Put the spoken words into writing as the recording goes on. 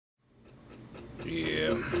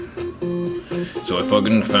So I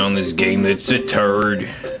fucking found this game that's a turd.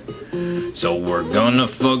 So we're gonna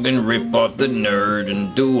fucking rip off the nerd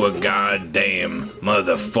and do a goddamn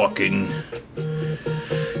motherfucking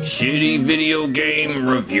shitty video game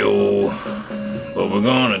review. But we're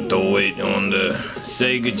gonna do it on the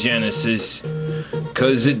Sega Genesis,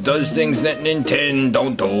 cause it does things that Nintendo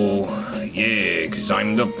don't do. Yeah, cause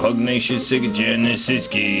I'm the pugnacious Sega Genesis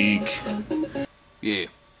geek. Yeah,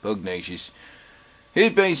 pugnacious.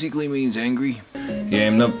 It basically means angry. Yeah,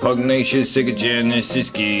 I'm the pugnacious Sega Genesis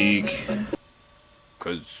geek.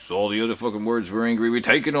 Cause all the other fucking words were angry were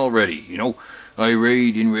taken already, you know?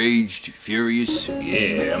 Irate, enraged, furious.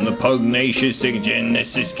 Yeah, I'm the pugnacious Sega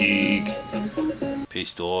Genesis geek.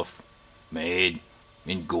 Pissed off, mad,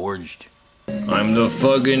 engorged. I'm the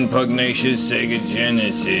fucking pugnacious Sega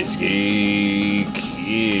Genesis geek.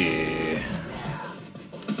 Yeah.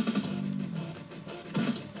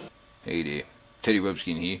 Hey there, Teddy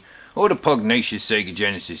Rubskin here. Oh, the pugnacious Sega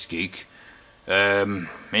Genesis geek. And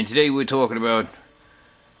today we're talking about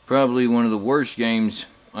probably one of the worst games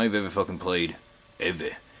I've ever fucking played.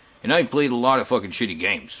 Ever. And I've played a lot of fucking shitty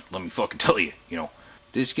games, let me fucking tell you, you know.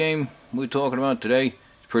 This game we're talking about today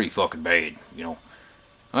is pretty fucking bad, you know.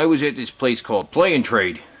 I was at this place called Play and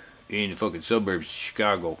Trade in the fucking suburbs of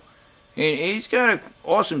Chicago. And it's got an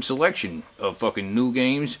awesome selection of fucking new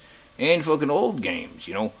games and fucking old games,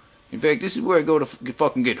 you know. In fact, this is where I go to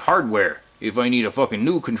fucking get hardware if I need a fucking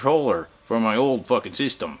new controller for my old fucking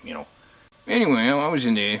system, you know. Anyway, I was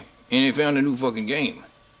in there and I found a new fucking game.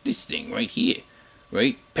 This thing right here,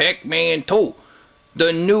 right? Pacman 2,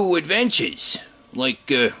 The New Adventures. Like,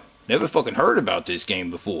 never fucking heard about this game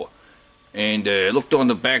before. And I looked on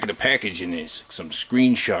the back of the package and there's some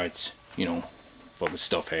screenshots, you know, fucking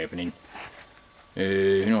stuff happening.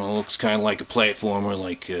 You know, it looks kind of like a platformer,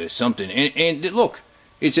 like something. And look,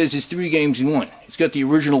 it says it's 3 games in 1. It's got the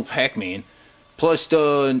original Pac-Man, plus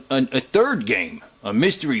a third game, a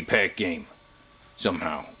mystery pack game,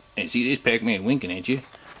 somehow. And see, there's Pac-Man winking at you.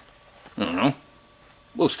 I don't know.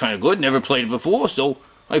 Looks kind of good, never played it before, so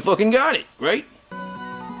I fucking got it, right?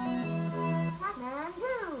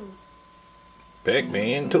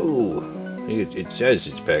 Pac-Man 2. It says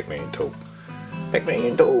it's Pac-Man 2.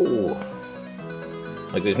 Pac-Man 2.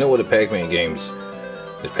 Like, there's no other Pac-Man games.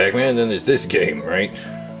 There's Pac-Man, and then there's this game, right?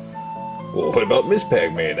 Well, what about Miss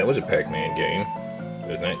Pac-Man? That was a Pac-Man game.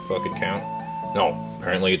 Doesn't that fucking count? No,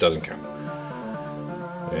 apparently it doesn't count.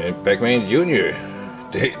 And Pac-Man Jr.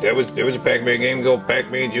 There was a Pac-Man game called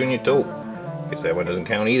Pac-Man Jr. 2. Guess that one doesn't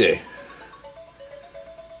count either.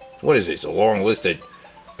 What is this? A long list of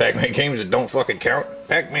Pac-Man games that don't fucking count?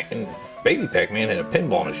 Pac-Man and Baby Pac-Man had a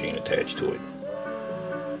pinball machine attached to it.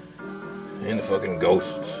 And the fucking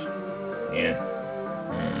ghosts. Yeah.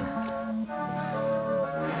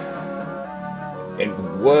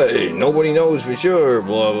 And what? Nobody knows for sure.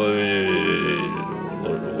 Blah, blah,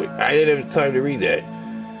 blah. I didn't have time to read that.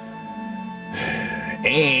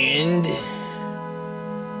 And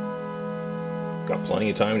got plenty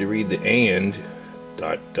of time to read the and. ...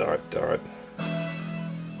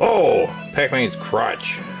 Oh, Pac-Man's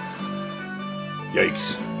crotch.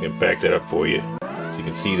 Yikes. I'm gonna back that up for you so you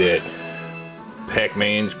can see that.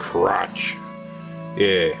 Pac-Man's crotch.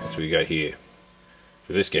 Yeah, that's what we got here.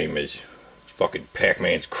 So this game is fucking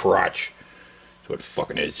Pac-Man's crotch. That's what it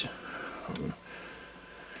fucking is.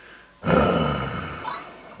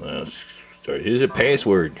 Well, start. Here's a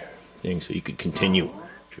password thing so you could continue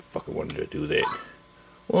if you fucking wanted to do that.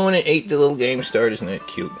 Well, when it ate the little game start, isn't that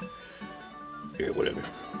cute? Yeah, whatever.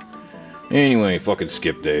 Anyway, fucking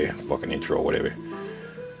skip there. Fucking intro, whatever.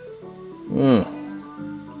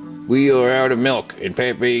 We are out of milk, and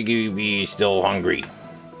Pappy is still hungry.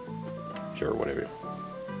 Sure, whatever.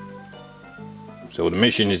 So the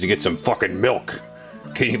mission is to get some fucking milk.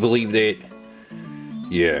 Can you believe that?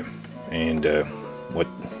 Yeah. And,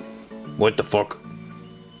 what the fuck?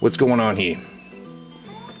 What's going on here?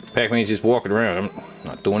 Pac-Man's just walking around. I'm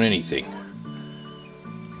not doing anything.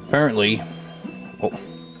 Apparently... Oh,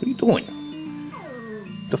 what are you doing?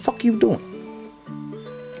 The fuck are you doing?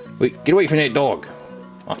 Wait, get away from that dog.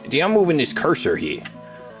 See, I'm moving this cursor here.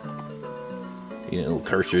 See that little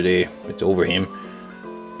cursor there? It's over him.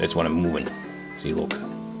 That's what I'm moving. See, look.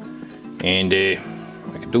 And, I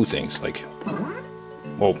can do things like...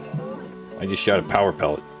 Whoa. I just shot a power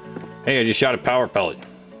pellet. Hey, I just shot a power pellet.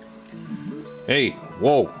 Hey,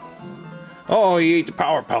 whoa. Oh, he ate the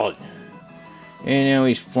power pellet. And now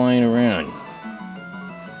he's flying around.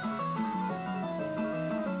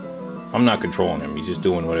 I'm not controlling him. He's just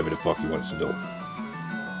doing whatever the fuck he wants to do.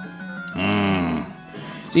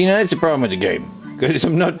 See, now that's the problem with the game. Because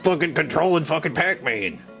I'm not fucking controlling fucking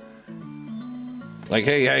Pac-Man. Like,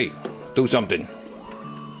 hey, do something.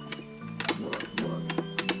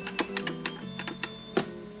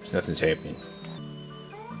 Nothing's happening.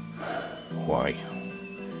 Why?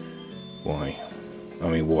 Why? I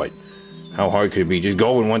mean, what? How hard could it be? Just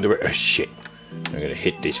go in one direction. Shit. I'm gonna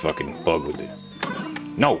hit this fucking bug with it.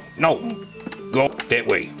 No, no! Go that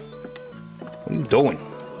way. What are you doing?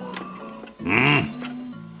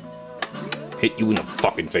 Hit you in the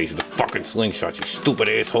fucking face with a fucking slingshot, you stupid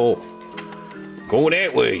asshole. Go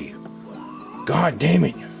that way. God damn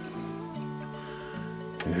it.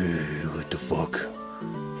 What the fuck?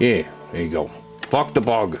 Yeah, there you go. Fuck the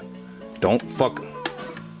bug. Don't fuck.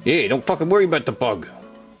 Yeah, don't fucking worry about the bug.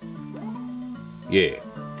 Yeah.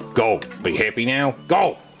 Go. Are you happy now?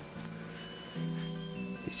 Go!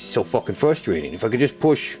 It's so fucking frustrating. If I could just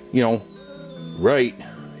push, you know, right.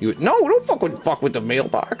 You would, no, don't fuck with the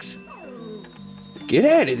mailbox. Get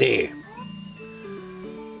out of there.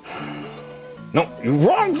 No, you're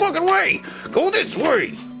wrong fucking way. Go this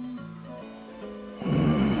way.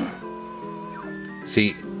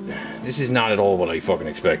 See, this is not at all what I fucking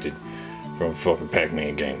expected from a fucking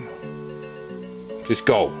Pac-Man game. Just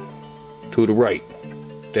go to the right.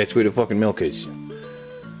 That's where the fucking milk is.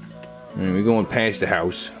 And we're going past the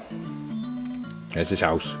house. That's his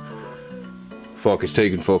house. Fuck, it's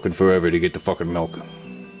taking fucking forever to get the fucking milk.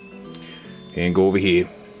 And go over here.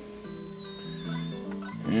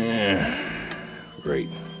 Yeah. Great.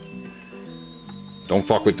 Don't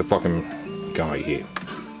fuck with the fucking guy here.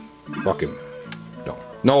 Fuck him. No.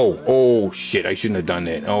 No! Oh shit, I shouldn't have done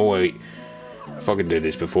that. Oh wait. I fucking did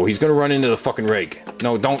this before. He's gonna run into the fucking rake.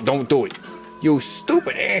 No, don't do it. You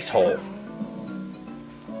stupid asshole.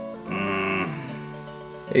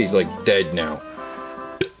 He's like dead now.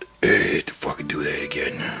 To fucking do that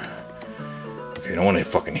again. Okay, I don't want to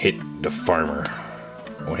fucking hit the farmer.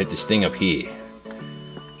 I want to hit this thing up here.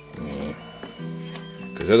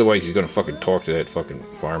 Because otherwise he's gonna fucking talk to that fucking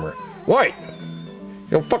farmer. What?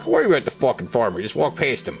 You don't fucking worry about the fucking farmer. Just walk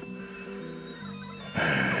past him.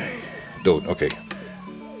 Dude, okay.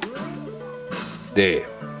 There.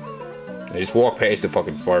 I just walk past the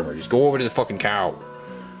fucking farmer. Just go over to the fucking cow.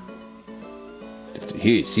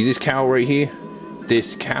 Here, see this cow right here?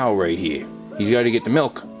 This cow right here. He's got to get the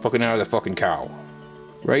milk fucking out of the fucking cow.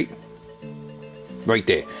 Right? Right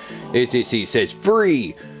there. See, it says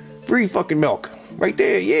free. Free fucking milk. Right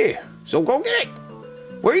there, yeah. So go get it.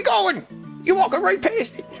 Where you going? You walking right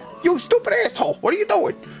past it. You stupid asshole. What are you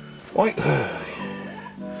doing? What?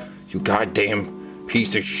 You goddamn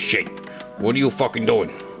piece of shit. What are you fucking doing?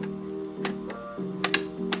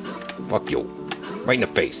 Fuck you. Right in the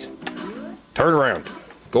face. Turn around.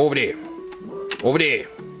 Go over there. Over there.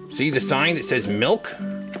 See the sign that says milk?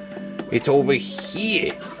 It's over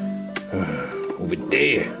here. Over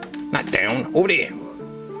there. Not down. Over there.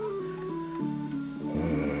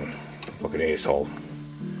 Fucking asshole.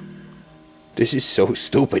 This is so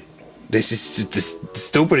stupid. This is the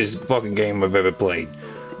stupidest fucking game I've ever played.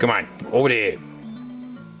 Come on. Over there.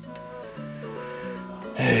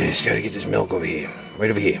 Just gotta get this milk over here.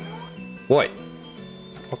 Right over here. What?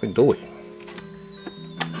 Fucking do it.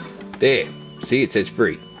 There. See, it says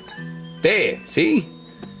free. There. See?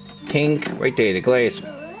 Tink. Right there. The glass.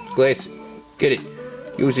 Glass. Get it.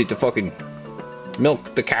 Use it to fucking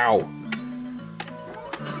milk the cow.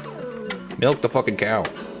 Milk the fucking cow.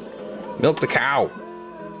 Milk the cow.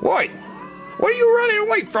 What? What are you running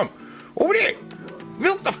away from? Over there.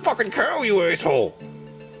 Milk the fucking cow, you asshole.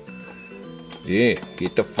 Yeah.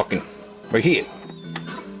 Get the fucking... Right here.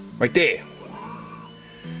 Right there.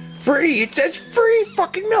 Free! It says free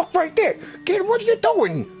fucking milk right there! Kid, what are you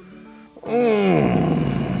doing?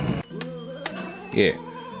 Yeah.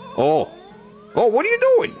 Oh. Oh, what are you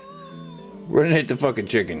doing? Running at the fucking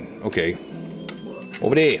chicken. Okay.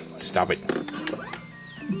 Over there. Stop it.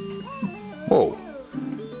 Whoa.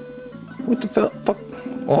 What the fuck?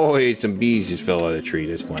 Oh, hey, some bees just fell out of the tree.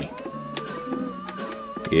 That's funny.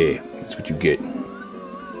 Yeah, that's what you get.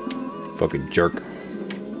 Fucking jerk.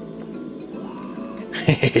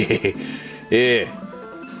 Yeah.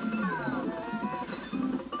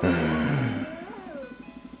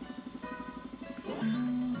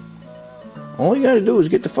 All you gotta do is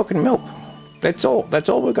get the fucking milk. That's all. That's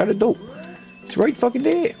all we gotta do. It's right fucking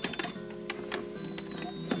there.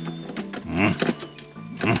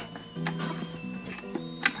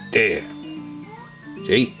 There.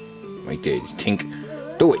 See? Right there. Just tink.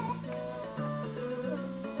 Do it.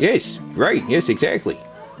 Yes. Right. Yes, exactly.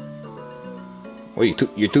 Well,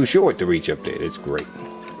 you're too short to reach up there. That's great.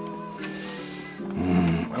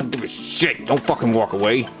 I don't give a shit. Don't fucking walk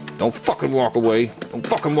away. Don't fucking walk away. Don't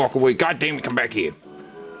fucking walk away. God damn it, come back here.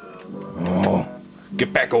 Oh.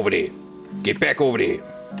 Get back over there. Get back over there.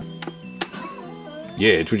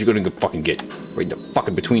 Yeah, that's what you're gonna fucking get. Right in the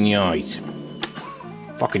fucking between the eyes.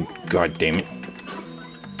 Fucking goddamn it.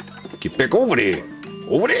 Get back over there.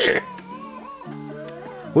 Over there.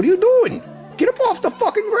 What are you doing? Get up off the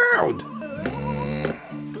fucking ground.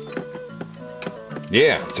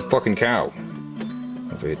 Yeah, it's a fucking cow.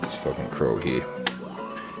 I've hit this fucking crow here.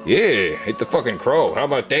 Yeah, hit the fucking crow. How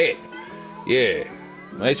about that? Yeah,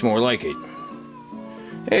 that's more like it.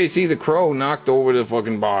 Hey, see the crow knocked over the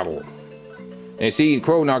fucking bottle. Hey, see the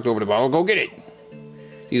crow knocked over the bottle. Go get it.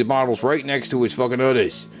 See the bottle's right next to its fucking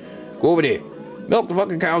others. Go over there. Milk the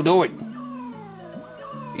fucking cow. Do it.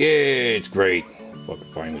 Yeah, it's great.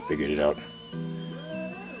 Fucking finally figured it out.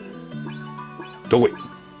 Do it.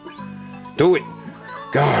 Do it.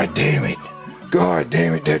 God damn it. God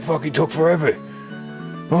damn it. That fucking took forever.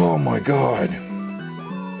 Oh my god.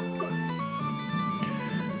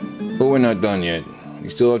 But we're not done yet. We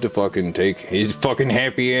still have to fucking take his fucking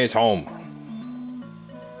happy ass home.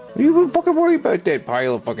 You don't fucking worry about that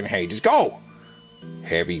pile of fucking hay. Just go.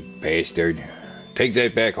 Happy bastard. Take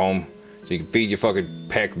that back home so you can feed your fucking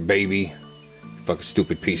pack baby. You fucking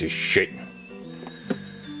stupid piece of shit.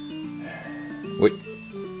 What?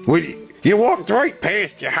 You walked right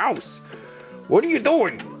past your house. What are you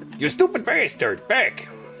doing? You stupid bastard. Back.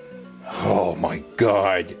 Oh my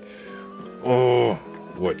god. Oh.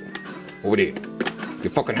 What? Over there.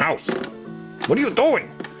 Your fucking house. What are you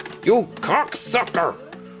doing? You cocksucker.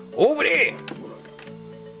 Over there.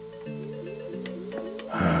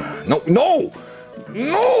 No, no.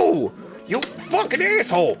 No. You fucking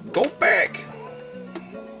asshole. Go back.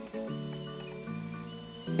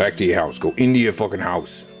 Back to your house. Go into your fucking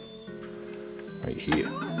house. Right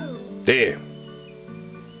here. There.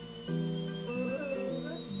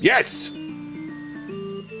 Yes.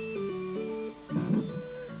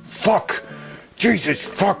 Fuck. Jesus,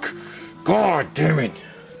 fuck. God damn it.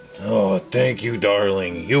 Oh, thank you,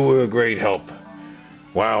 darling. You were a great help.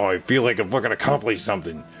 Wow, I feel like I fucking accomplished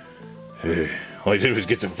something. All I did was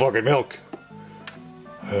get some fucking milk.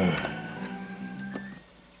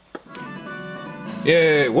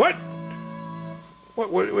 Yeah, what?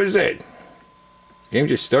 What is that? Game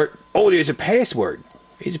just start? Oh, there's a password.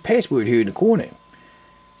 There's a password here in the corner.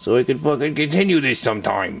 So I can fucking continue this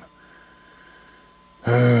sometime.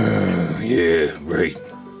 Yeah, right.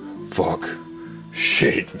 Fuck.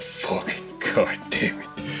 Shit. Fucking god damn it.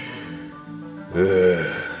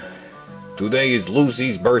 Today is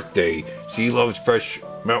Lucy's birthday. She loves fresh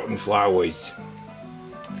mountain flowers.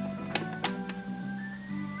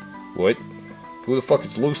 What? Who the fuck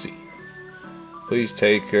is Lucy? Please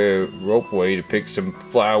take a rope away to pick some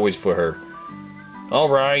flowers for her.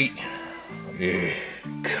 Alright.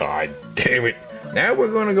 God damn it. Now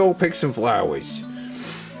we're gonna go pick some flowers.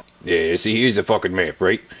 Yeah, see, here's the fucking map,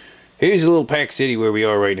 right? Here's a little Pac City where we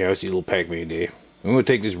are right now. See a little Pacman there. I'm gonna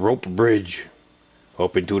take this rope bridge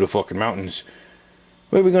up into the fucking mountains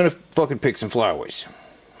where we're gonna fucking pick some flowers.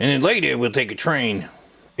 And then later we'll take a train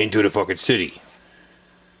into the fucking city.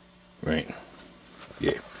 Right.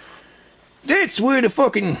 Yeah. That's where the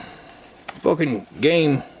fucking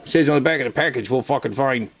game says on the back of the package we'll fucking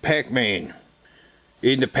find Pacman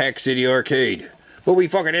in the Pac City arcade. But we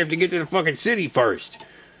fucking have to get to the fucking city first.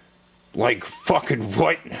 Like fucking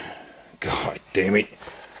what? God damn it.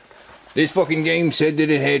 This fucking game said that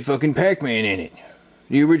it had fucking Pacman in it.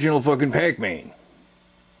 The original fucking Pacman.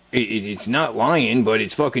 It's not lying, but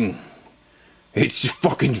it's fucking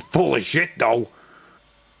full of shit though.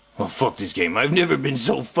 Well, fuck this game. I've never been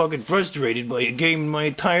so fucking frustrated by a game in my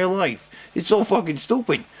entire life. It's so fucking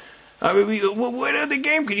stupid. I mean, what other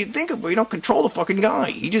game can you think of where you don't control the fucking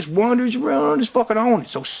guy? He just wanders around on his fucking own.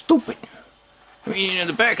 It's so stupid. I mean, in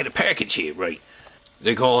the back of the package here, right?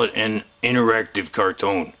 They call it an interactive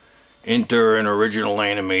cartoon. Enter an original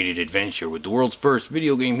animated adventure with the world's first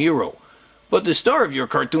video game hero. But the star of your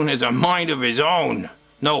cartoon has a mind of his own.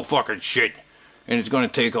 No fucking shit. And it's going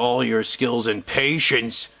to take all your skills and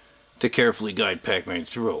patience to carefully guide Pacman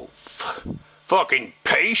through. Fucking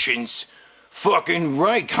patience? Fucking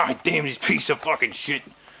right. God damn this piece of fucking shit.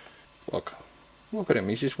 Look at him.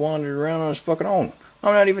 He's just wandering around on his fucking own.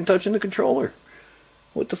 I'm not even touching the controller.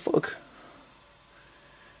 What the fuck?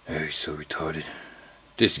 Oh, he's so retarded.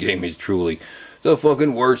 This game is truly the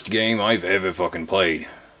fucking worst game I've ever fucking played.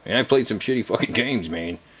 And I played some shitty fucking games,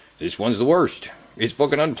 man. This one's the worst. It's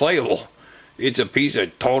fucking unplayable. It's a piece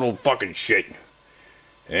of total fucking shit.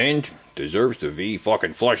 And deserves to be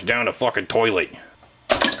fucking flushed down the fucking toilet.